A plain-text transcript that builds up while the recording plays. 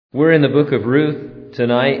We're in the book of Ruth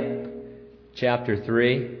tonight, chapter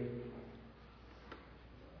 3.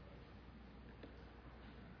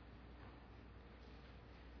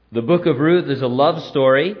 The book of Ruth is a love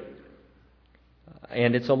story,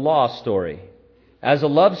 and it's a law story. As a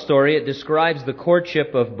love story, it describes the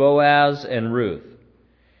courtship of Boaz and Ruth.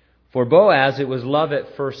 For Boaz, it was love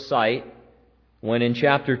at first sight, when in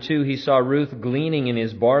chapter 2 he saw Ruth gleaning in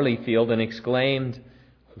his barley field and exclaimed,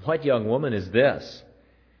 "What young woman is this?"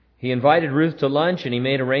 He invited Ruth to lunch, and he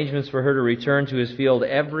made arrangements for her to return to his field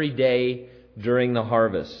every day during the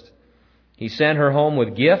harvest. He sent her home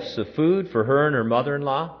with gifts of food for her and her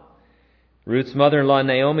mother-in-law. Ruth's mother-in-law,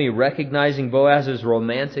 Naomi, recognizing Boaz's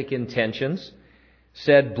romantic intentions,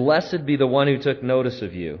 said, "Blessed be the one who took notice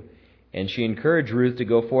of you." And she encouraged Ruth to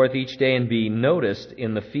go forth each day and be noticed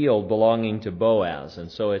in the field belonging to Boaz.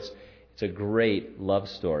 And so it's a great love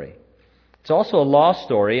story. It's also a law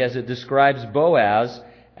story, as it describes Boaz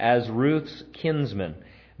as Ruth's kinsman.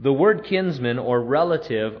 The word kinsman or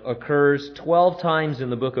relative occurs 12 times in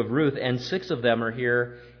the book of Ruth, and 6 of them are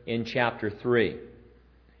here in chapter 3.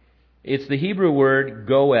 It's the Hebrew word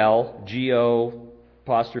goel, G-O'-E-L,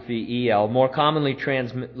 more commonly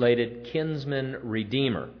translated kinsman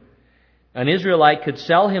redeemer. An Israelite could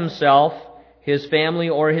sell himself, his family,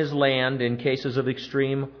 or his land in cases of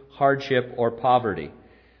extreme hardship or poverty.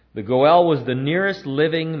 The Goel was the nearest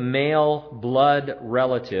living male blood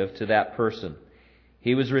relative to that person.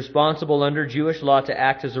 He was responsible under Jewish law to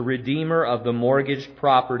act as a redeemer of the mortgaged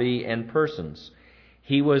property and persons.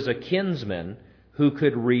 He was a kinsman who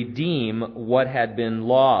could redeem what had been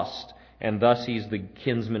lost, and thus he's the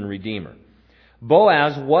kinsman redeemer.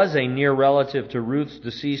 Boaz was a near relative to Ruth's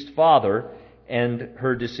deceased father and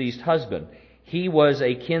her deceased husband. He was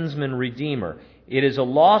a kinsman redeemer. It is a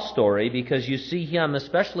law story because you see him,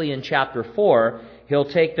 especially in chapter 4, he'll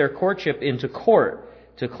take their courtship into court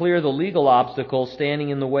to clear the legal obstacles standing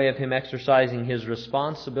in the way of him exercising his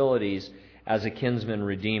responsibilities as a kinsman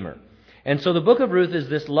redeemer. And so the book of Ruth is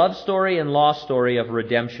this love story and law story of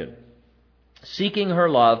redemption. Seeking her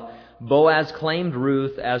love, Boaz claimed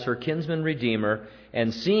Ruth as her kinsman redeemer,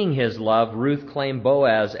 and seeing his love, Ruth claimed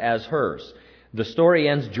Boaz as hers. The story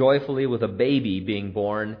ends joyfully with a baby being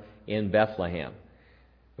born in Bethlehem.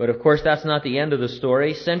 But of course, that's not the end of the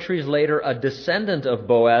story. Centuries later, a descendant of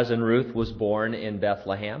Boaz and Ruth was born in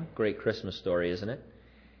Bethlehem. Great Christmas story, isn't it?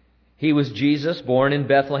 He was Jesus, born in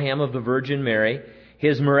Bethlehem of the Virgin Mary.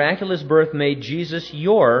 His miraculous birth made Jesus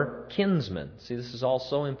your kinsman. See, this is all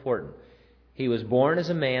so important. He was born as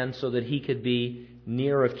a man so that he could be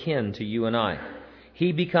near of kin to you and I.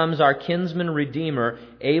 He becomes our kinsman redeemer,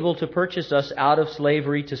 able to purchase us out of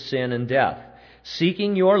slavery to sin and death.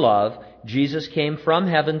 Seeking your love, Jesus came from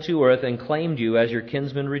heaven to earth and claimed you as your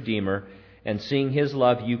kinsman redeemer, and seeing his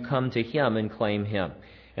love, you come to him and claim him.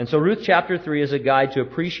 And so Ruth chapter 3 is a guide to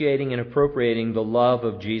appreciating and appropriating the love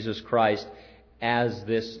of Jesus Christ as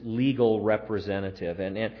this legal representative.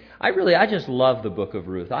 And I just love the book of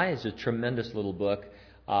Ruth. It's a tremendous little book,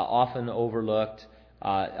 often overlooked.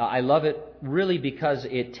 I love it really because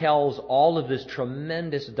it tells all of this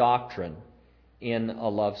tremendous doctrine in a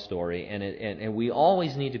love story, and we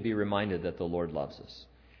always need to be reminded that the Lord loves us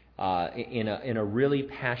in a really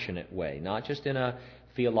passionate way, not just in a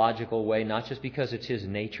theological way, not just because it's His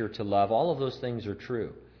nature to love. All of those things are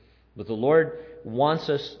true, but the Lord wants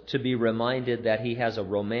us to be reminded that He has a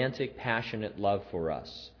romantic, passionate love for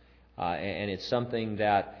us, and it's something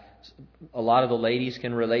that a lot of the ladies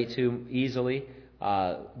can relate to easily.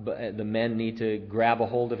 But the men need to grab a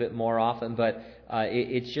hold of it more often. But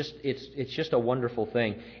it's just a wonderful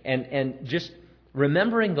thing. And just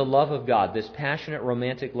remembering the love of God, this passionate,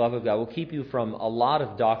 romantic love of God, will keep you from a lot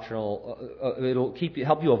of doctrinal. It'll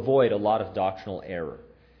help you avoid a lot of doctrinal error.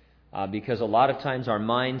 Because a lot of times our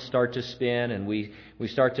minds start to spin, and we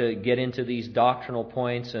start to get into these doctrinal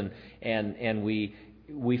points, and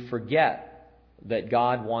we forget that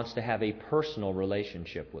God wants to have a personal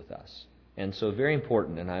relationship with us. And so very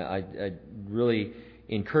important, and I really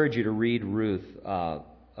encourage you to read Ruth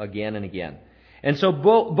again and again. And so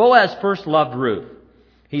Boaz first loved Ruth.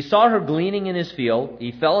 He saw her gleaning in his field.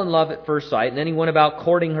 He fell in love at first sight, and then he went about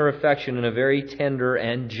courting her affection in a very tender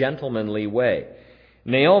and gentlemanly way.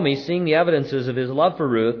 Naomi, seeing the evidences of his love for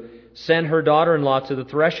Ruth, sent her daughter-in-law to the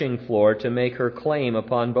threshing floor to make her claim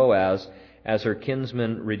upon Boaz as her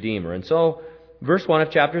kinsman redeemer. And so Verse 1 of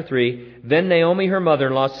chapter 3, Then Naomi, her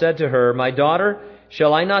mother-in-law, said to her, My daughter,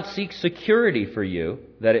 shall I not seek security for you,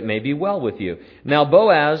 that it may be well with you? Now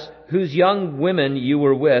Boaz, whose young women you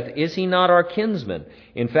were with, is he not our kinsman?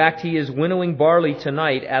 In fact, he is winnowing barley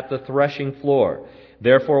tonight at the threshing floor.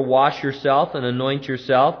 Therefore wash yourself and anoint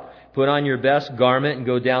yourself, Put on your best garment and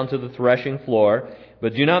go down to the threshing floor,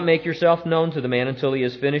 but do not make yourself known to the man until he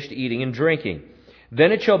has finished eating and drinking.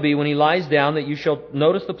 Then it shall be, when he lies down, that you shall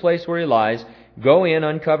notice the place where he lies. Go in,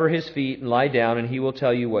 uncover his feet, and lie down, and he will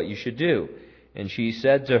tell you what you should do." And she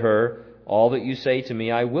said to her, "All that you say to me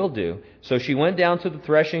I will do." So she went down to the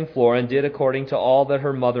threshing floor and did according to all that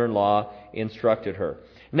her mother-in-law instructed her.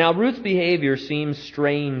 Now Ruth's behavior seems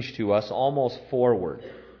strange to us, almost forward.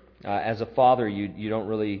 As a father, you don't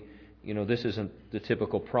really, this isn't the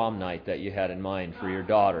typical prom night that you had in mind for your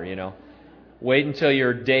daughter, Wait until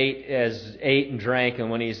your date has ate and drank,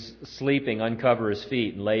 and when he's sleeping, uncover his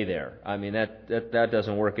feet and lay there. I mean, that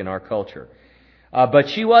doesn't work in our culture. But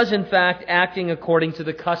she was, in fact, acting according to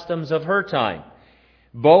the customs of her time.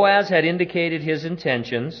 Boaz had indicated his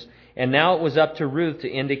intentions, and now it was up to Ruth to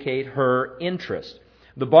indicate her interest.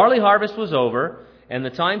 The barley harvest was over, and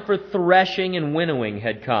the time for threshing and winnowing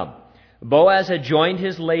had come. Boaz had joined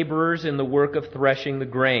his laborers in the work of threshing the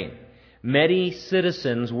grain. Many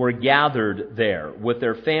citizens were gathered there with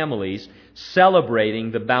their families,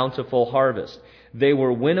 celebrating the bountiful harvest. They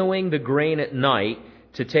were winnowing the grain at night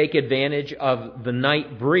to take advantage of the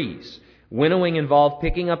night breeze. Winnowing involved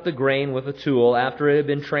picking up the grain with a tool after it had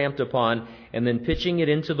been tramped upon and then pitching it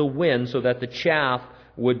into the wind so that the chaff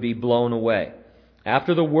would be blown away.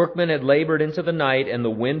 After the workmen had labored into the night and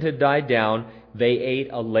the wind had died down, they ate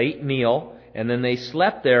a late meal, and then they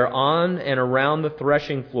slept there on and around the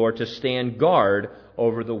threshing floor to stand guard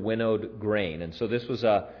over the winnowed grain. And so this was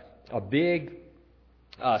a big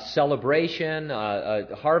celebration,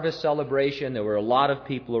 a harvest celebration. There were a lot of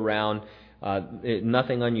people around.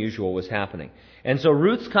 Nothing unusual was happening. And so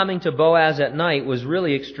Ruth's coming to Boaz at night was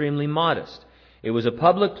really extremely modest. It was a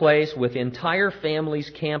public place with entire families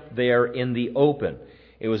camped there in the open.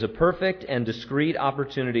 It was a perfect and discreet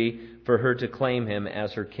opportunity for her to claim him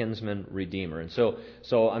as her kinsman redeemer. And so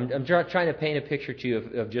I'm trying to paint a picture to you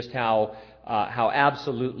of just how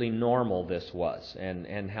absolutely normal this was,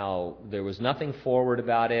 and how there was nothing forward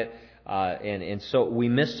about it. And so we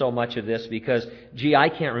miss so much of this because, I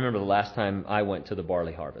can't remember the last time I went to the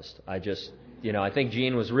barley harvest. I think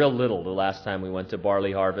Jean was real little the last time we went to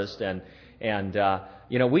barley harvest, and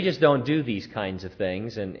we just don't do these kinds of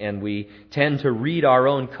things, and we tend to read our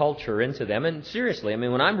own culture into them. And seriously,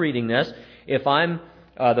 when I'm reading this, if I'm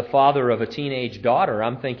the father of a teenage daughter,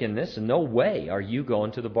 I'm thinking, no way are you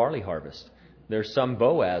going to the barley harvest. There's some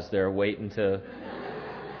Boaz there waiting to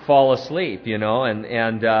fall asleep,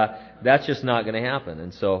 and that's just not going to happen.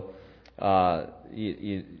 And so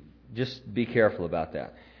you just be careful about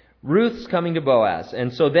that. Ruth's coming to Boaz.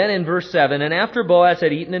 And so then in verse 7, "And after Boaz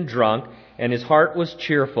had eaten and drunk, and his heart was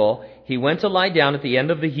cheerful, he went to lie down at the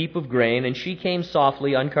end of the heap of grain, and she came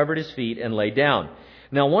softly, uncovered his feet, and lay down."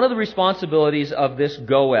 Now, one of the responsibilities of this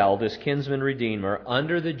Goel, this kinsman redeemer,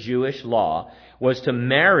 under the Jewish law, was to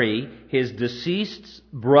marry his deceased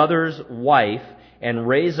brother's wife and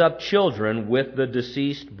raise up children with the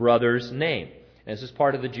deceased brother's name. And this is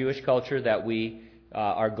part of the Jewish culture that we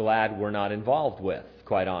are glad we're not involved with,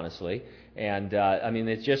 quite honestly. And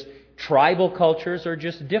it's just tribal cultures are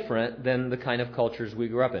just different than the kind of cultures we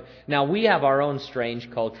grew up in. Now, we have our own strange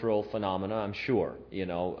cultural phenomena, I'm sure,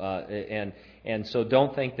 and so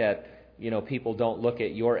don't think that people don't look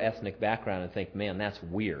at your ethnic background and think, man, that's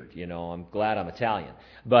weird. I'm glad I'm Italian.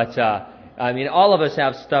 But all of us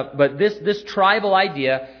have stuff. But this tribal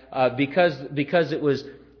idea, because it was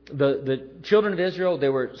the children of Israel, they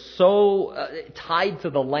were so tied to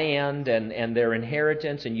the land and their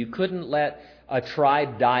inheritance, and you couldn't let a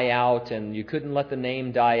tribe die out, and you couldn't let the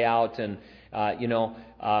name die out. And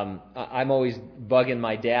I'm always bugging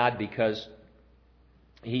my dad because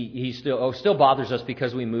he still bothers us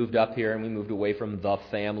because we moved up here and we moved away from the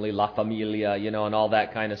family, La Familia, and all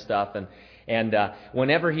that kind of stuff. And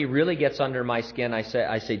whenever he really gets under my skin, I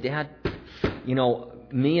say, Dad,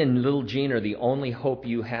 me and little Jean are the only hope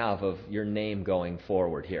you have of your name going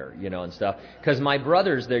forward here, and stuff. Because my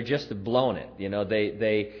brothers, they're just blown it.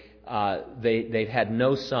 They've had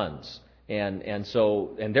no sons, and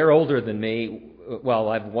they're older than me. Well,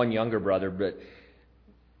 I have one younger brother, but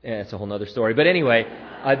it's a whole other story. But anyway,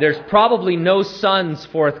 there's probably no sons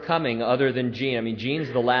forthcoming other than Jean.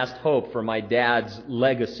 Jean's the last hope for my dad's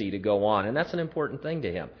legacy to go on, and that's an important thing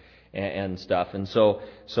to him, and stuff. And so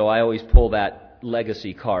I always pull that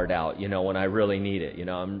legacy card out, when I really need it.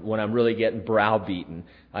 When I'm really getting browbeaten,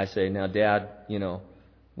 I say, "Now, Dad,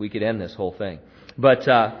 we could end this whole thing." But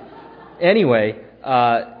anyway,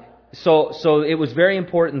 so it was very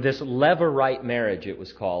important. This levirate marriage, it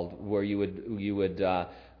was called, where you would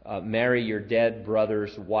marry your dead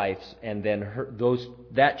brother's wife, and then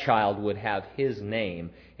that child would have his name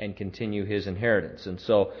and continue his inheritance. And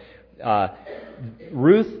so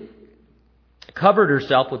Ruth covered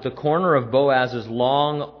herself with the corner of Boaz's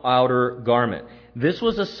long outer garment. This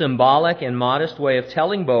was a symbolic and modest way of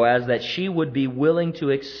telling Boaz that she would be willing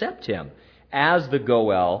to accept him as the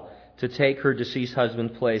Goel to take her deceased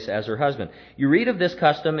husband's place as her husband. You read of this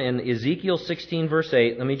custom in Ezekiel 16 verse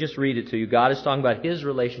 8. Let me just read it to you. God is talking about his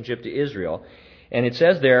relationship to Israel. And it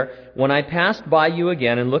says there, "When I passed by you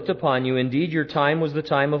again and looked upon you, indeed your time was the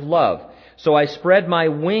time of love. So I spread my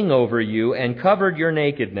wing over you and covered your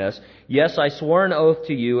nakedness. Yes, I swore an oath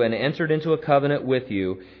to you and entered into a covenant with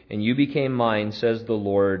you, and you became mine, says the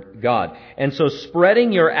Lord God." And so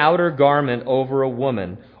spreading your outer garment over a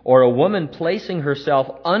woman, or a woman placing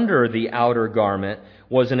herself under the outer garment,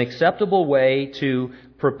 was an acceptable way to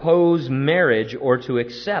propose marriage or to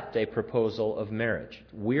accept a proposal of marriage.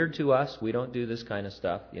 Weird to us. We don't do this kind of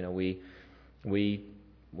stuff. We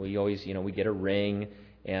always, we get a ring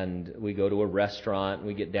and we go to a restaurant and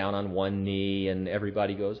we get down on one knee and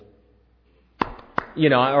everybody goes,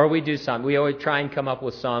 or we do some. We always try and come up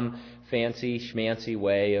with some fancy schmancy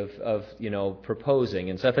way of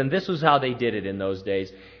proposing and stuff. And this was how they did it in those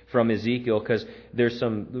days from Ezekiel, because there's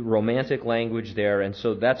some romantic language there, and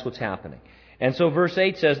so that's what's happening. And so verse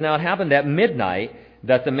 8 says, "Now it happened at midnight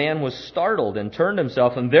that the man was startled and turned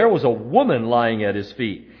himself, and there was a woman lying at his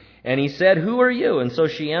feet. And he said, 'Who are you?' And so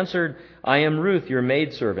she answered, 'I am Ruth, your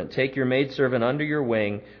maidservant. Take your maidservant under your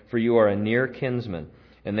wing, for you are a near kinsman.'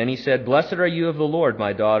 And then he said, 'Blessed are you of the Lord,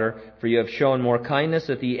 my daughter, for you have shown more kindness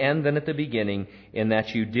at the end than at the beginning, in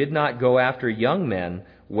that you did not go after young men,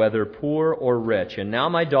 whether poor or rich. And now,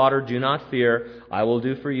 my daughter, do not fear. I will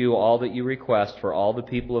do for you all that you request, for all the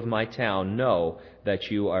people of my town know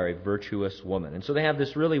that you are a virtuous woman.'" And so they have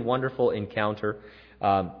this really wonderful encounter.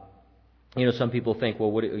 Some people think,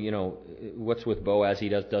 well, what's with Boaz?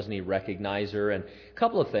 Doesn't he recognize her? And a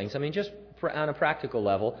couple of things. Just on a practical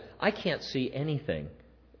level, I can't see anything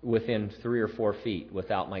within 3 or 4 feet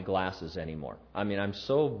without my glasses anymore. I'm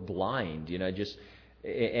so blind, and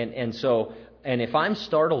if I'm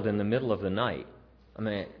startled in the middle of the night,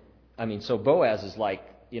 so Boaz is like,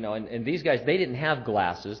 and these guys, they didn't have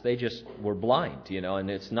glasses, they just were blind, and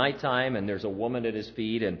it's nighttime and there's a woman at his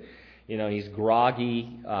feet and, he's groggy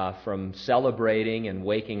from celebrating and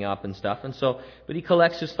waking up and stuff. And so, but he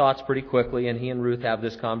collects his thoughts pretty quickly, and he and Ruth have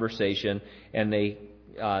this conversation, and they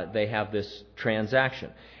have this transaction.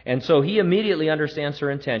 And so he immediately understands her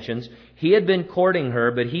intentions. He had been courting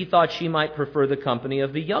her, but he thought she might prefer the company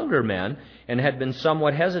of the younger men and had been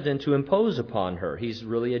somewhat hesitant to impose upon her. He's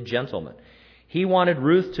really a gentleman. He wanted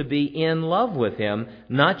Ruth to be in love with him,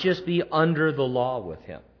 not just be under the law with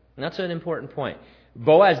him. And that's an important point.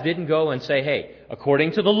 Boaz didn't go and say, "Hey,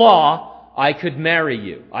 according to the law, I could marry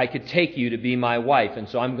you. I could take you to be my wife, and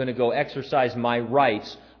so I'm going to go exercise my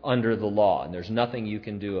rights under the law, and there's nothing you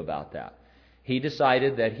can do about that." He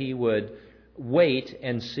decided that he would wait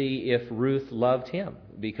and see if Ruth loved him,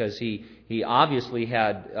 because he obviously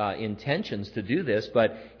had intentions to do this,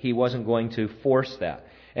 but he wasn't going to force that.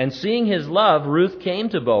 And seeing his love, Ruth came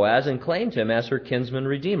to Boaz and claimed him as her kinsman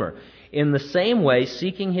redeemer. In the same way,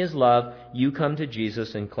 seeking his love, you come to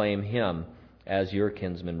Jesus and claim him as your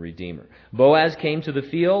kinsman redeemer. Boaz came to the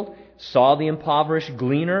field, saw the impoverished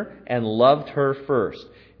gleaner, and loved her first.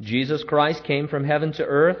 Jesus Christ came from heaven to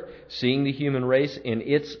earth, seeing the human race in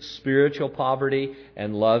its spiritual poverty,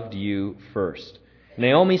 and loved you first.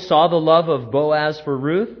 Naomi saw the love of Boaz for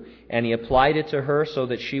Ruth, and he applied it to her so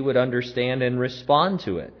that she would understand and respond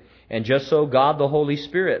to it. And just so God the Holy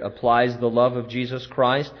Spirit applies the love of Jesus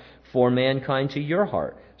Christ for mankind to your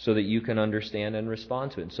heart, so that you can understand and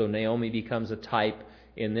respond to it. So Naomi becomes a type,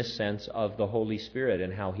 in this sense, of the Holy Spirit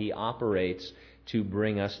and how he operates to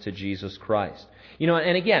bring us to Jesus Christ.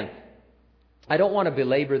 And again, I don't want to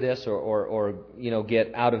belabor this or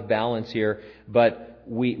get out of balance here, but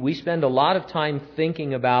we spend a lot of time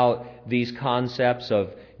thinking about these concepts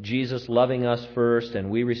of Jesus loving us first, and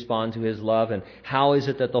we respond to his love, and how is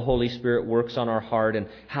it that the Holy Spirit works on our heart, and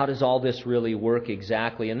how does all this really work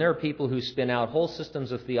exactly? And there are people who spin out whole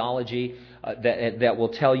systems of theology that will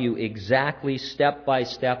tell you exactly step by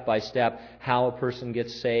step how a person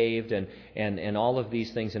gets saved, and all of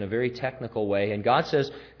these things in a very technical way. And God says,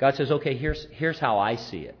 okay, here's how I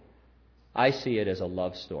see it. I see it as a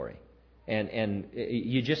love story, and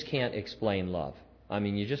you just can't explain love.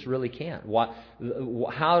 You just really can't.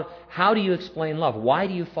 How do you explain love? Why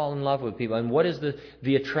do you fall in love with people? And what is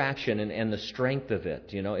the attraction and the strength of it?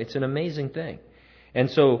 It's an amazing thing. And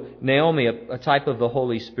so Naomi, a type of the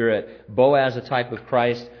Holy Spirit, Boaz, a type of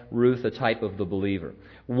Christ, Ruth, a type of the believer.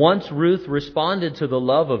 Once Ruth responded to the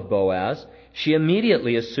love of Boaz, she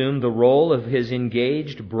immediately assumed the role of his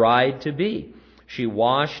engaged bride-to-be. She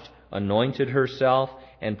washed anointed herself,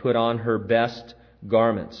 and put on her best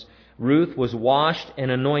garments. Ruth was washed and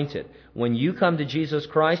anointed. When you come to Jesus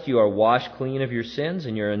Christ, you are washed clean of your sins,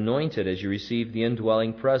 and you're anointed as you receive the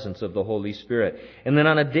indwelling presence of the Holy Spirit. And then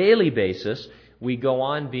on a daily basis, we go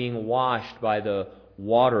on being washed by the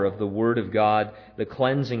water of the Word of God, the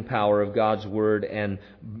cleansing power of God's Word, and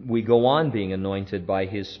we go on being anointed by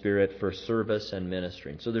His Spirit for service and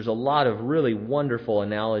ministry. So there's a lot of really wonderful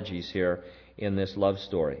analogies here in this love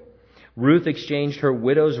story. Ruth exchanged her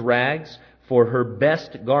widow's rags for her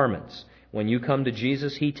best garments. When you come to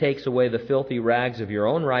Jesus, He takes away the filthy rags of your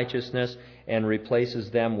own righteousness and replaces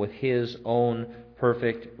them with His own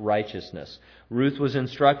perfect righteousness. Ruth was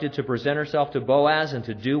instructed to present herself to Boaz and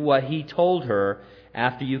to do what he told her.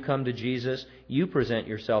 After you come to Jesus, you present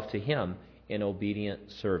yourself to Him in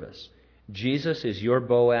obedient service. Jesus is your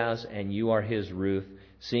Boaz and you are His Ruth.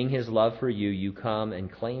 Seeing His love for you, you come and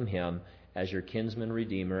claim Him as your kinsman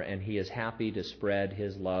redeemer, and He is happy to spread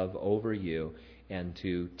His love over you and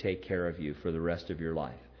to take care of you for the rest of your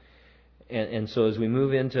life. And so as we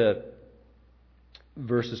move into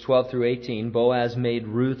verses 12 through 18, Boaz made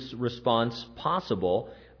Ruth's response possible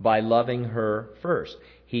by loving her first.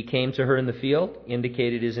 He came to her in the field,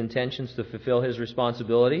 indicated his intentions to fulfill his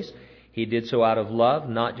responsibilities. He did so out of love,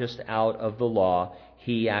 not just out of the law.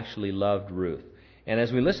 He actually loved Ruth. And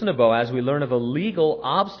as we listen to Boaz, we learn of a legal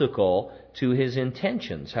obstacle to his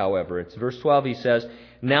intentions, however. It's verse 12, he says,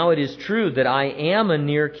 "Now it is true that I am a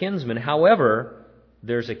near kinsman. However,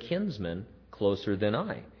 there's a kinsman closer than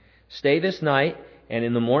I. Stay this night, and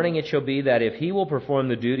in the morning it shall be that if he will perform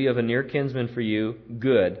the duty of a near kinsman for you,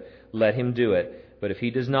 good, let him do it. But if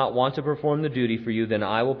he does not want to perform the duty for you, then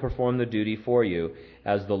I will perform the duty for you.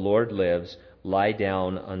 As the Lord lives, lie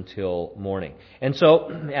down until morning." And so,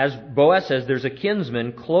 as Boaz says, there's a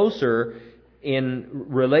kinsman closer in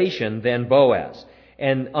relation than Boaz.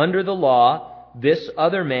 And under the law, this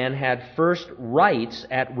other man had first rights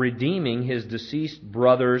at redeeming his deceased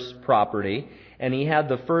brother's property, and he had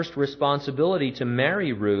the first responsibility to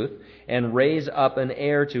marry Ruth and raise up an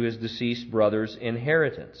heir to his deceased brother's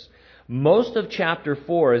inheritance. Most of chapter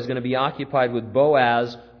 4 is going to be occupied with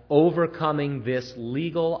Boaz overcoming this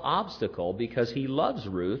legal obstacle because he loves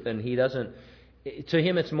Ruth, and he doesn't. To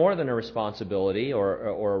him, it's more than a responsibility or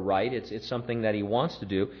a right. It's something that he wants to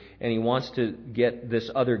do, and he wants to get this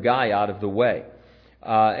other guy out of the way.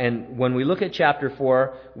 And when we look at chapter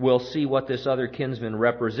 4, we'll see what this other kinsman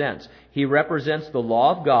represents. He represents the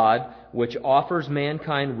law of God, which offers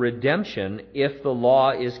mankind redemption if the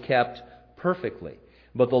law is kept perfectly.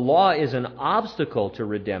 But the law is an obstacle to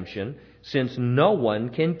redemption, since no one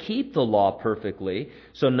can keep the law perfectly,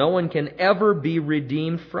 so no one can ever be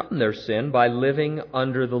redeemed from their sin by living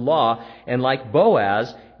under the law. And like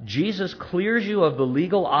Boaz, Jesus clears you of the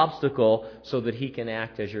legal obstacle so that He can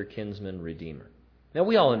act as your kinsman redeemer. Now,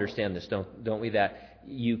 we all understand this, don't we, that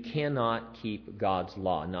you cannot keep God's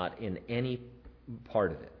law, not in any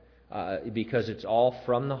part of it, because it's all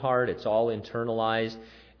from the heart, it's all internalized,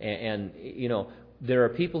 and you know, there are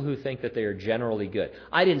people who think that they are generally good.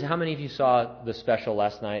 How many of you saw the special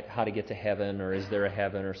last night, How to Get to Heaven, or Is There a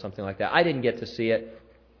Heaven, or something like that? I didn't get to see it.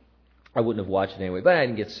 I wouldn't have watched it anyway, but I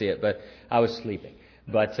didn't get to see it, but I was sleeping.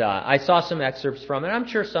 But I saw some excerpts from it. I'm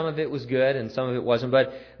sure some of it was good and some of it wasn't.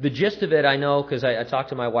 But the gist of it, I know, because I talked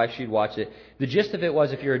to my wife, she'd watched it. The gist of it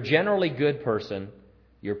was, if you're a generally good person,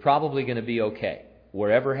 you're probably going to be okay,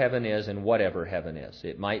 wherever heaven is and whatever heaven is.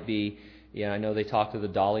 It might be, I know they talked to the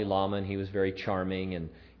Dalai Lama, and he was very charming, and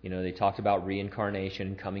they talked about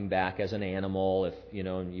reincarnation, coming back as an animal, if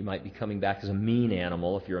and you might be coming back as a mean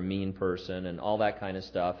animal if you're a mean person, and all that kind of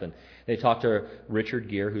stuff. And they talked to Richard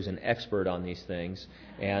Gere, who's an expert on these things,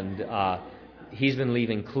 and he's been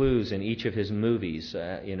leaving clues in each of his movies.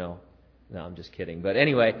 No, I'm just kidding. But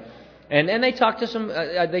anyway, and they talked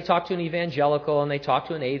to they talked to an evangelical, and they talked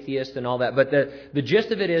to an atheist, and all that. But the gist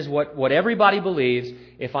of it is what everybody believes: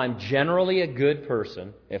 if I'm generally a good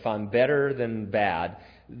person, if I'm better than bad,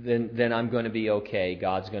 then I'm going to be okay.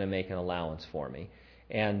 God's going to make an allowance for me.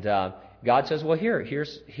 And God says, well,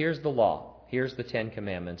 here's the law. Here's the 10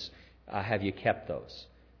 Commandments. Have you kept those?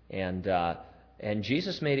 And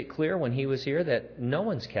Jesus made it clear when He was here that no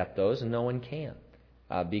one's kept those and no one can.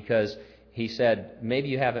 Because He said, maybe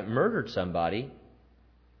you haven't murdered somebody.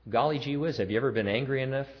 Golly gee whiz, have you ever been angry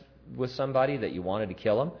enough with somebody that you wanted to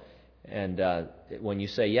kill them? And when you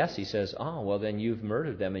say yes, He says, oh, well, then you've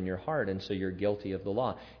murdered them in your heart, and so you're guilty of the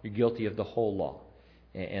law. You're guilty of the whole law,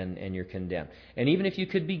 and you're condemned. And even if you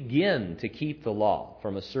could begin to keep the law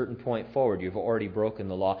from a certain point forward, you've already broken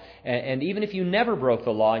the law. And even if you never broke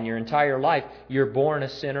the law in your entire life, you're born a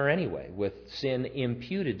sinner anyway, with sin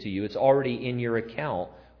imputed to you. It's already in your account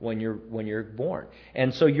when you're born.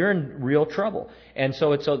 And so you're in real trouble. And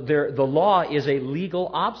so the law is a legal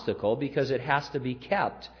obstacle because it has to be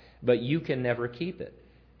kept, but you can never keep it.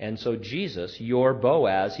 And so Jesus, your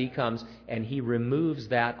Boaz, he comes and he removes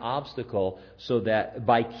that obstacle so that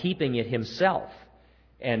by keeping it himself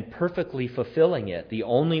and perfectly fulfilling it, the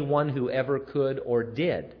only one who ever could or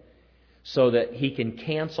did, so that he can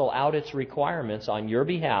cancel out its requirements on your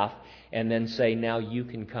behalf and then say, now you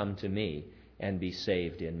can come to me and be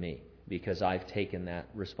saved in me because I've taken that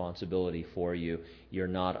responsibility for you. You're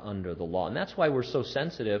not under the law. And that's why we're so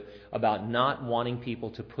sensitive about not wanting people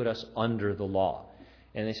to put us under the law.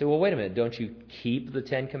 And they say, well, wait a minute, don't you keep the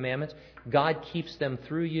Ten Commandments? God keeps them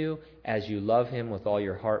through you as you love him with all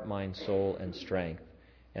your heart, mind, soul, and strength,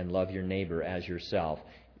 and love your neighbor as yourself.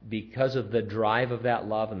 Because of the drive of that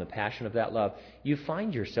love and the passion of that love, you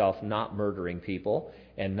find yourself not murdering people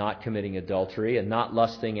and not committing adultery and not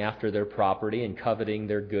lusting after their property and coveting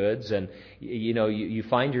their goods. And, you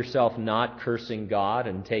find yourself not cursing God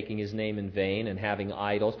and taking his name in vain and having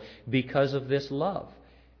idols because of this love.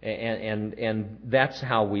 And that's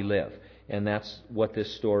how we live. And that's what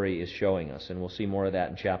this story is showing us. And we'll see more of that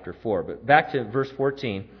in chapter 4. But back to verse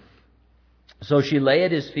 14. So she lay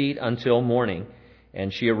at his feet until morning,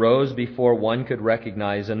 and she arose before one could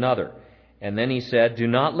recognize another. And then he said, do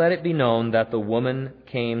not let it be known that the woman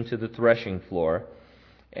came to the threshing floor.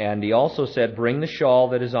 And he also said, bring the shawl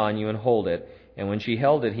that is on you and hold it. And when she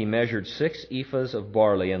held it, he measured 6 ephahs of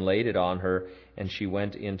barley and laid it on her, and she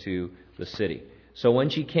went into the city. So when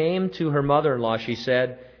she came to her mother-in-law, she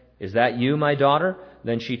said, is that you, my daughter?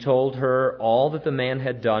 Then she told her all that the man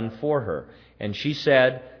had done for her. And she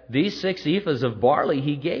said, these 6 ephahs of barley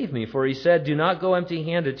he gave me, for he said, do not go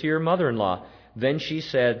empty-handed to your mother-in-law. Then she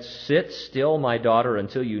said, sit still, my daughter,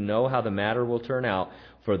 until you know how the matter will turn out,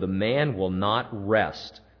 for the man will not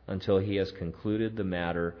rest until he has concluded the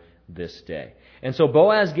matter this day. And so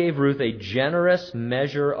Boaz gave Ruth a generous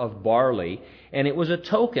measure of barley, and it was a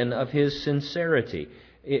token of his sincerity.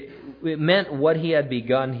 It meant what he had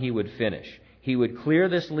begun, he would finish. He would clear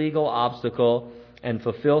this legal obstacle and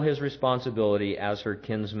fulfill his responsibility as her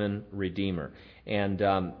kinsman redeemer. And,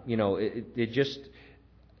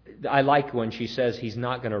 I like when she says he's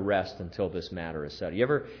not going to rest until this matter is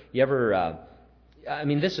settled.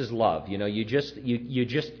 This is love. You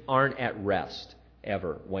just aren't at rest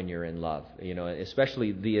ever when you're in love,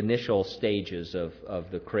 especially the initial stages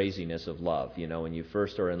of the craziness of love, when you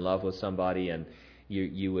first are in love with somebody and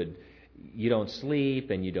you don't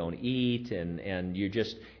sleep and you don't eat and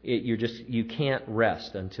you can't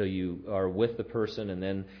rest until you are with the person and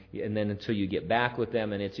then until you get back with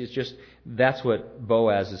them. And it's just that's what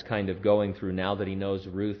Boaz is kind of going through now that he knows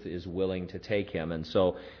Ruth is willing to take him. And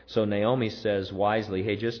so Naomi says wisely,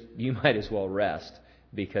 hey, you might as well rest,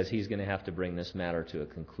 because he's going to have to bring this matter to a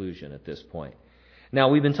conclusion at this point. Now,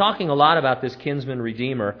 we've been talking a lot about this kinsman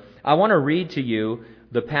redeemer. I want to read to you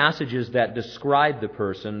the passages that describe the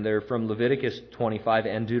person. They're from Leviticus 25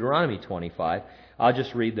 and Deuteronomy 25. I'll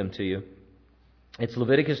just read them to you. It's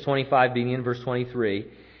Leviticus 25, beginning in verse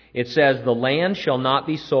 23. It says, the land shall not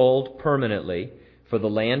be sold permanently, for the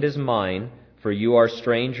land is mine, for you are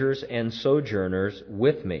strangers and sojourners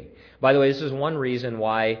with me. By the way, this is one reason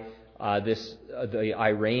why the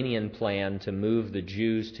Iranian plan to move the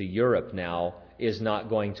Jews to Europe now is not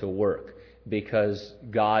going to work, because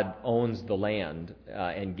God owns the land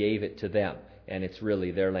and gave it to them, and it's really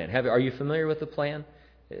their land. Are you familiar with the plan?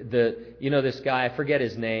 This guy, I forget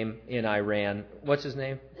his name, in Iran. What's his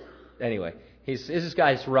name? Anyway, this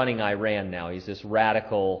guy's running Iran now. He's this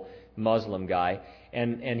radical Muslim guy,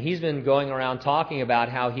 and he's been going around talking about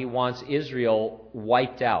how he wants Israel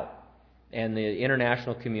wiped out. And the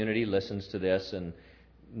international community listens to this, and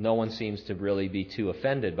no one seems to really be too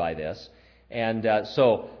offended by this. And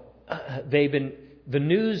so the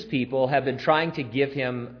news people have been trying to give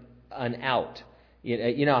him an out.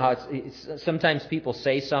 You know how sometimes people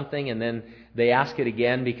say something and then they ask it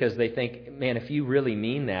again because they think, man, if you really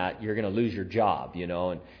mean that, you're going to lose your job,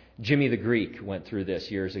 And Jimmy the Greek went through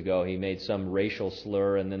this years ago. He made some racial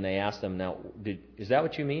slur, and then they asked him, now, is that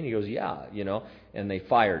what you mean? He goes, yeah, and they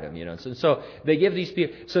fired him, So they give these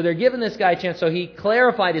people, so they're giving this guy a chance. So he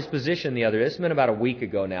clarified his position this has been about a week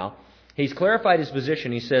ago now. He's clarified his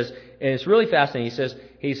position. He says, and it's really fascinating,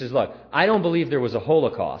 he says, look, I don't believe there was a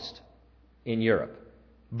Holocaust in Europe.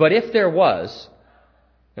 But if there was,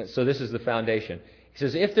 so this is the foundation. He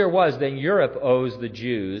says, if there was, then Europe owes the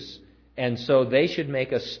Jews, and so they should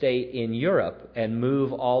make a state in Europe and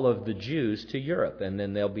move all of the Jews to Europe, and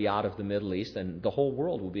then they'll be out of the Middle East, and the whole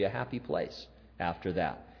world will be a happy place after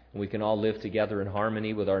that. And we can all live together in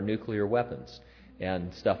harmony with our nuclear weapons.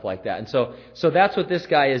 and stuff like that. And so that's what this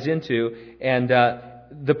guy is into. And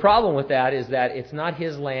the problem with that is that it's not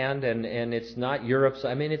his land, and it's not Europe's.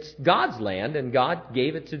 I mean, it's God's land, and God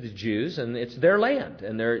gave it to the Jews, and it's their land.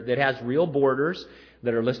 And it has real borders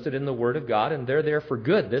that are listed in the Word of God, and they're there for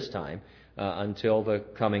good this time until the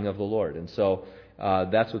coming of the Lord. And so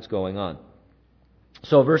that's what's going on.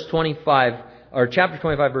 So verse 25, or chapter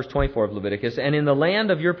 25, verse 24 of Leviticus, and in the land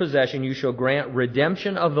of your possession you shall grant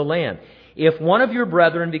redemption of the land. If one of your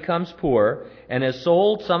brethren becomes poor and has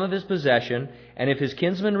sold some of his possession, and if his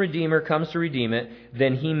kinsman redeemer comes to redeem it,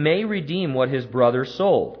 then he may redeem what his brother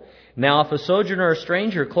sold. Now if a sojourner or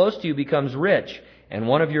stranger close to you becomes rich, and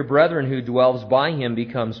one of your brethren who dwells by him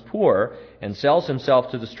becomes poor, and sells himself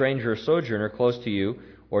to the stranger or sojourner close to you,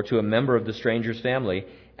 or to a member of the stranger's family,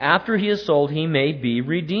 after he is sold he may be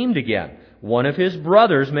redeemed again. One of his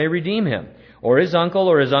brothers may redeem him, or his uncle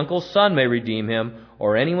or his uncle's son may redeem him,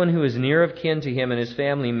 or anyone who is near of kin to him and his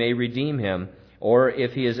family may redeem him, or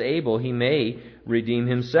if he is able, he may redeem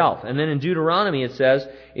himself. And then in Deuteronomy it says,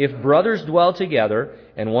 if brothers dwell together,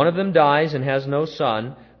 and one of them dies and has no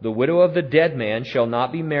son, the widow of the dead man shall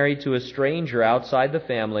not be married to a stranger outside the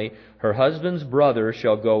family. Her husband's brother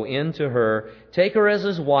shall go in to her, take her as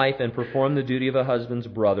his wife, and perform the duty of a husband's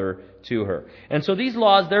brother to her. And so these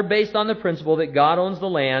laws, they're based on the principle that God owns the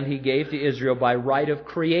land He gave to Israel by right of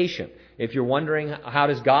creation. If you're wondering, how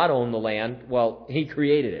does God own the land? Well, He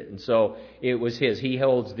created it, and so it was His. He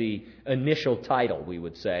holds the initial title, we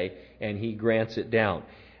would say, and He grants it down.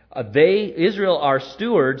 Israel, are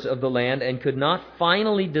stewards of the land and could not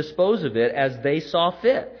finally dispose of it as they saw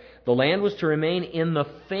fit. The land was to remain in the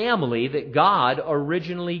family that God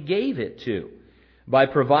originally gave it to. By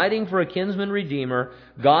providing for a kinsman redeemer,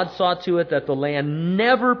 God saw to it that the land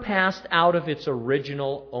never passed out of its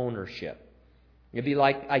original ownership. It'd be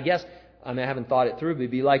like, I haven't thought it through, but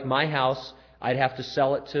it'd be like my house. I'd have to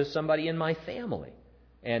sell it to somebody in my family.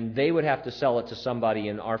 And they would have to sell it to somebody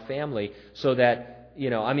in our family so that,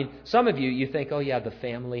 some of you think, oh yeah, the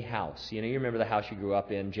family house. You remember the house you grew up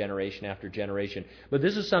in generation after generation. But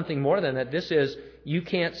this is something more than that. This is, you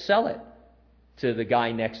can't sell it to the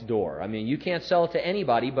guy next door. You can't sell it to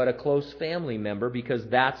anybody but a close family member because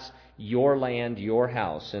that's your land, your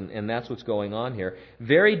house. And that's what's going on here.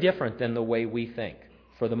 Very different than the way we think,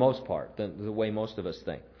 for the most part, than the way most of us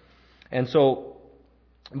think. And so,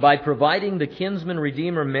 by providing the kinsman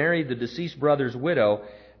redeemer married the deceased brother's widow,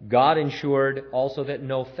 God ensured also that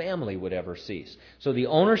no family would ever cease. So the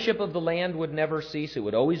ownership of the land would never cease. It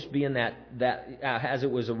would always be in that as it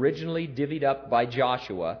was originally divvied up by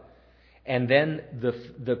Joshua. And then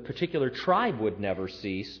the particular tribe would never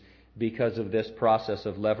cease because of this process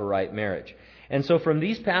of levirate marriage. And so from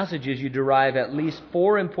these passages you derive at least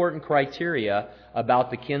 4 important criteria about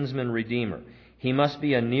the kinsman redeemer. He must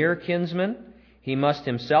be a near kinsman. He must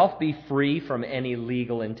himself be free from any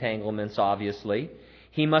legal entanglements, obviously.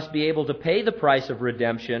 He must be able to pay the price of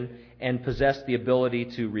redemption and possess the ability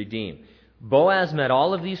to redeem. Boaz met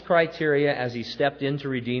all of these criteria as he stepped in to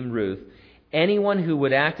redeem Ruth. Anyone who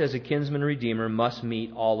would act as a kinsman redeemer must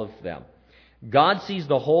meet all of them. God sees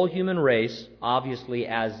the whole human race, obviously,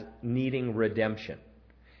 as needing redemption.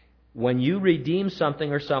 When you redeem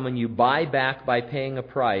something or someone, you buy back by paying a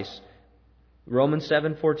price. Romans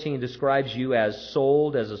 7:14 describes you as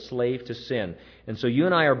sold as a slave to sin. And so you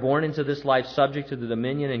and I are born into this life subject to the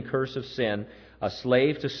dominion and curse of sin, a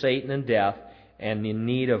slave to Satan and death, and in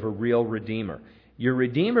need of a real redeemer. Your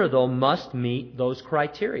redeemer, though, must meet those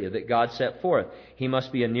criteria that God set forth. He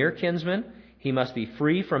must be a near kinsman. He must be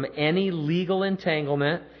free from any legal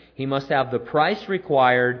entanglement. He must have the price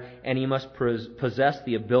required, and he must possess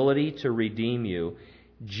the ability to redeem you.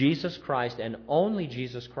 Jesus Christ, and only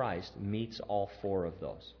Jesus Christ, meets all 4 of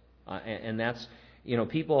those. And that's,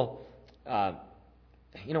 people,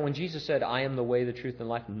 when Jesus said, I am the way, the truth, and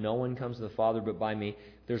life, no one comes to the Father but by me,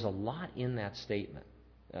 there's a lot in that statement.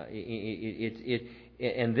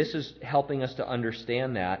 And this is helping us to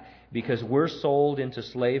understand that, because we're sold into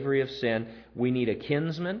slavery of sin. We need a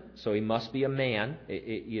kinsman, so he must be a man.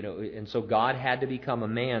 And so God had to become a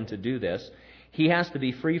man to do this. He has to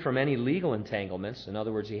be free from any legal entanglements. In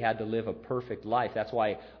other words, he had to live a perfect life. That's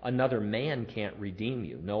why another man can't redeem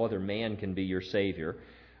you. No other man can be your Savior.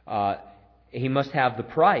 He must have the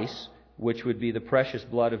price, which would be the precious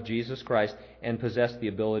blood of Jesus Christ, and possess the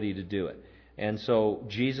ability to do it. And so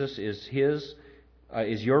Jesus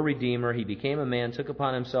is your Redeemer. He became a man, took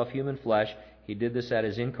upon himself human flesh. He did this at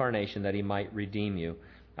his incarnation that he might redeem you.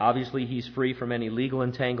 Obviously, he's free from any legal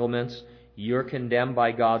entanglements. You're condemned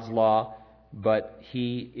by God's law, but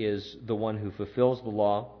he is the one who fulfills the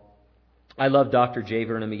law. I love Dr. J.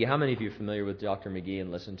 Vernon McGee. How many of you are familiar with Dr. McGee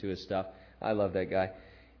and listen to his stuff? I love that guy.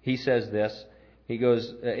 He says this. He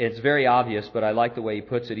goes, it's very obvious, but I like the way he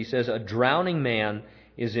puts it. He says, a drowning man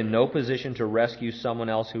is in no position to rescue someone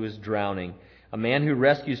else who is drowning. A man who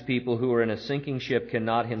rescues people who are in a sinking ship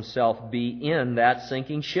cannot himself be in that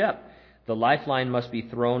sinking ship. The lifeline must be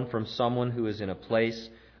thrown from someone who is in a place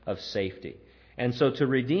of safety. And so to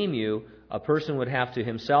redeem you, a person would have to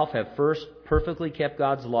himself have first perfectly kept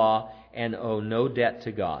God's law and owe no debt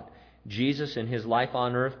to God. Jesus, in his life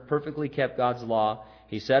on earth, perfectly kept God's law.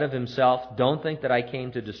 He said of himself, don't think that I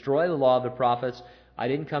came to destroy the law of the prophets. I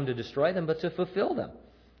didn't come to destroy them, but to fulfill them.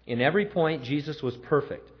 In every point, Jesus was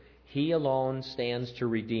perfect. He alone stands to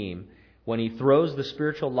redeem. When he throws the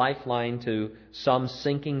spiritual lifeline to some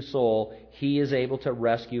sinking soul, he is able to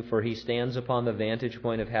rescue, for he stands upon the vantage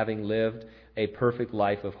point of having lived a perfect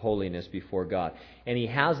life of holiness before God. And he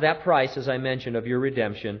has that price, as I mentioned, of your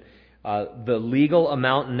redemption, the legal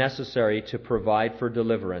amount necessary to provide for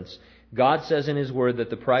deliverance. God says in his word that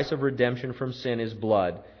the price of redemption from sin is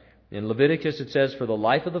blood. In Leviticus it says, for the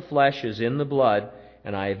life of the flesh is in the blood,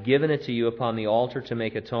 and I have given it to you upon the altar to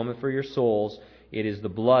make atonement for your souls. It is the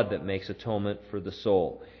blood that makes atonement for the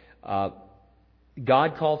soul.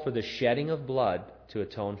 God called for the shedding of blood to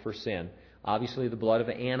atone for sin. Obviously, the blood of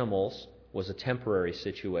animals was a temporary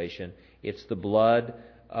situation. It's the blood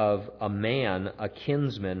of a man, a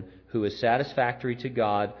kinsman, who is satisfactory to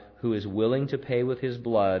God, who is willing to pay with his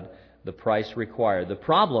blood the price required. The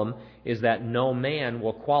problem is that no man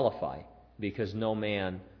will qualify, because no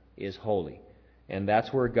man is holy. And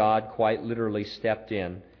that's where God quite literally stepped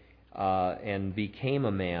in and became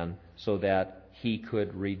a man so that he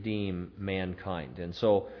could redeem mankind. And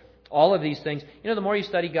so all of these things, the more you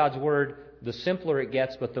study God's Word, the simpler it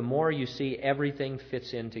gets, but the more you see everything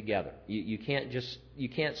fits in together. You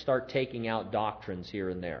can't start taking out doctrines here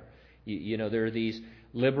and there. There are these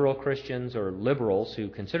liberal Christians or liberals who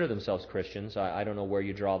consider themselves Christians. I don't know where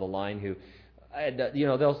you draw the line. Who,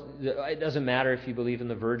 it doesn't matter if you believe in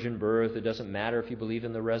the virgin birth. It doesn't matter if you believe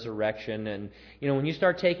in the resurrection. And when you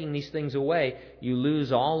start taking these things away, you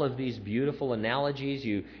lose all of these beautiful analogies.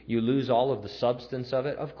 You lose all of the substance of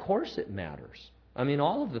it. Of course, it matters. I mean,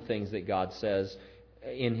 all of the things that God says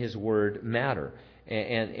in His Word matter.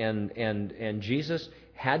 And Jesus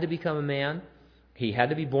had to become a man. He had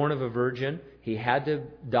to be born of a virgin. He had to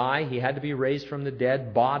die. He had to be raised from the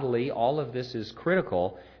dead bodily. All of this is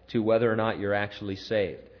critical to whether or not you're actually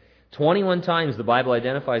saved. 21 times the Bible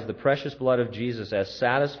identifies the precious blood of Jesus as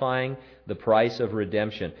satisfying the price of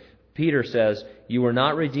redemption. Peter says, "You were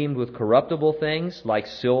not redeemed with corruptible things like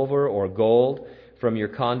silver or gold from your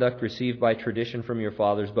conduct received by tradition from your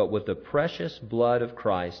fathers, but with the precious blood of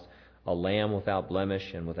Christ, a lamb without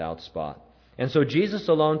blemish and without spot." And so Jesus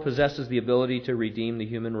alone possesses the ability to redeem the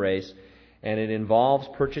human race, and it involves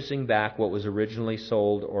purchasing back what was originally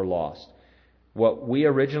sold or lost. What we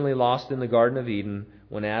originally lost in the Garden of Eden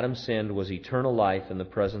when Adam sinned was eternal life in the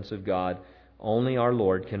presence of God. Only our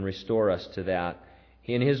Lord can restore us to that.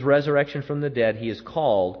 In His resurrection from the dead, He is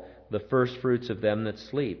called the first fruits of them that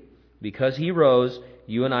sleep. Because He rose,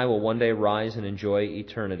 you and I will one day rise and enjoy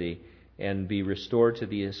eternity and be restored to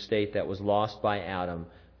the estate that was lost by Adam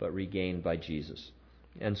but regained by Jesus.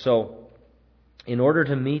 And so, in order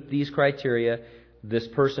to meet these criteria, this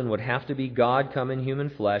person would have to be God come in human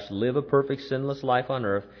flesh, live a perfect sinless life on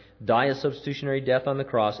earth, die a substitutionary death on the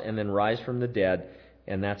cross, and then rise from the dead.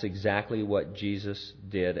 And that's exactly what Jesus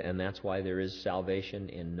did, and that's why there is salvation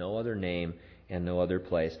in no other name and no other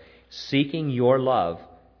place. Seeking your love,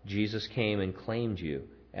 Jesus came and claimed you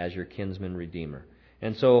as your kinsman redeemer.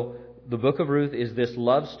 And so the book of Ruth is this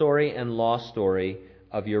love story and law story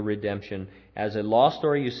of your redemption. As a law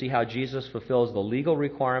story, you see how Jesus fulfills the legal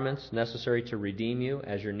requirements necessary to redeem you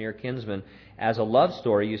as your near kinsman. As a love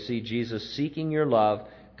story, you see Jesus seeking your love,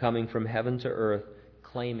 coming from heaven to earth,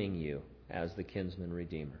 claiming you as the kinsman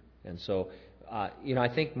redeemer. And so, I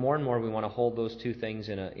think more and more we want to hold those two things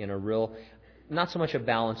in a real, not so much a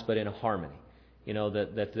balance, but in a harmony.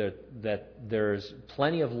 That there's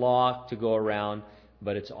plenty of law to go around,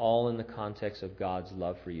 but it's all in the context of God's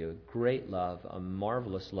love for you. A great love, a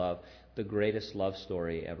marvelous love, the greatest love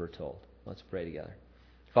story ever told. Let's pray together.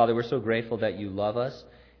 Father, we're so grateful that you love us.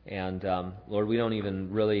 And Lord, we don't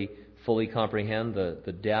even really fully comprehend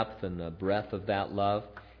the depth and the breadth of that love.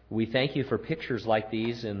 We thank you for pictures like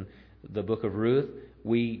these in the book of Ruth.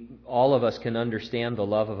 All of us can understand the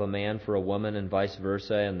love of a man for a woman and vice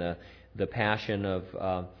versa, and the passion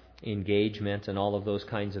of engagement and all of those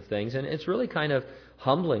kinds of things. And it's really kind of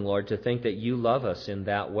humbling, Lord, to think that you love us in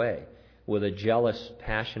that way, with a jealous,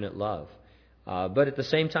 passionate love. But at the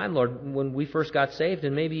same time, Lord, when we first got saved,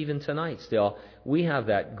 and maybe even tonight still, we have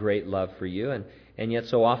that great love for you. and yet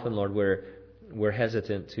so often, Lord, we're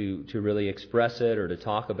hesitant to really express it or to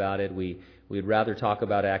talk about it. We'd rather talk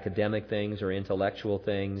about academic things or intellectual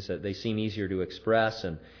things. They seem easier to express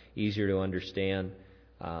and easier to understand.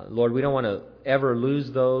 Lord, we don't want to ever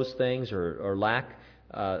lose those things or lack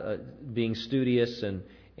being studious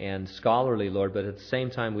and scholarly, Lord, but at the same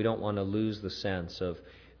time, we don't want to lose the sense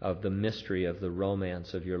of the mystery of the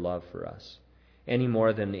romance of your love for us. Any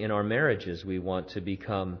more than in our marriages we want to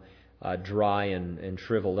become dry and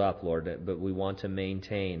shriveled up, Lord, but we want to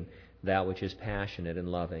maintain that which is passionate and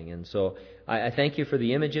loving. And so I thank you for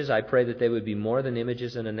the images. I pray that they would be more than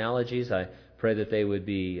images and analogies. I pray that they would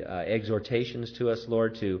be exhortations to us,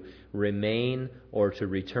 Lord, to remain or to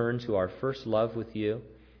return to our first love with you,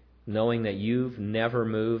 knowing that you've never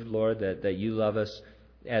moved, Lord, that you love us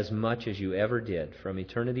as much as you ever did, from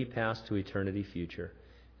eternity past to eternity future.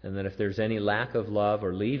 And that if there's any lack of love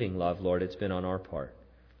or leaving love, Lord, it's been on our part.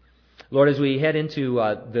 Lord, as we head into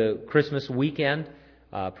the Christmas weekend,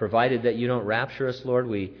 provided that you don't rapture us, Lord,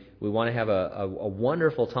 we want to have a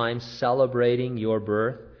wonderful time celebrating your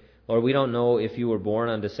birth. Lord, we don't know if you were born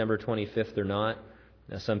on December 25th or not.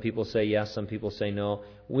 Now, some people say yes, some people say no.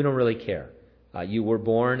 We don't really care. You were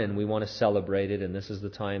born, and we want to celebrate it, and this is the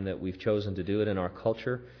time that we've chosen to do it in our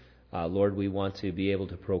culture. Lord, we want to be able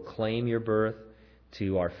to proclaim your birth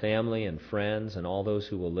to our family and friends and all those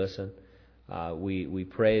who will listen. We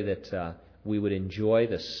pray that we would enjoy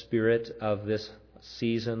the spirit of this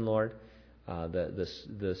season, Lord.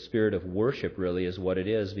 The spirit of worship really is what it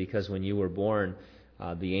is, because when you were born,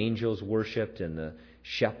 the angels worshipped and the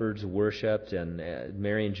shepherds worshipped and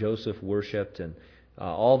Mary and Joseph worshipped, and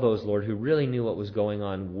all those, Lord, who really knew what was going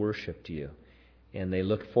on worshipped you. And they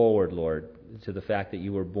looked forward, Lord, to the fact that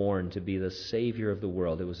you were born to be the Savior of the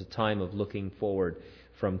world. It was a time of looking forward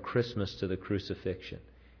from Christmas to the crucifixion,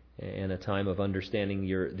 and a time of understanding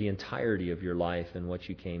the entirety of your life and what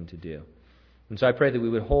you came to do. And so I pray that we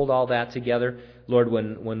would hold all that together. Lord,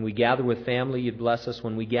 when we gather with family, you'd bless us.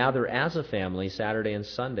 When we gather as a family, Saturday and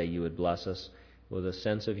Sunday, you would bless us with a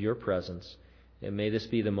sense of your presence. And may this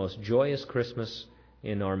be the most joyous Christmas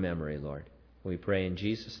in our memory, Lord. We pray in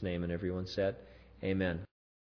Jesus' name, and everyone said, amen.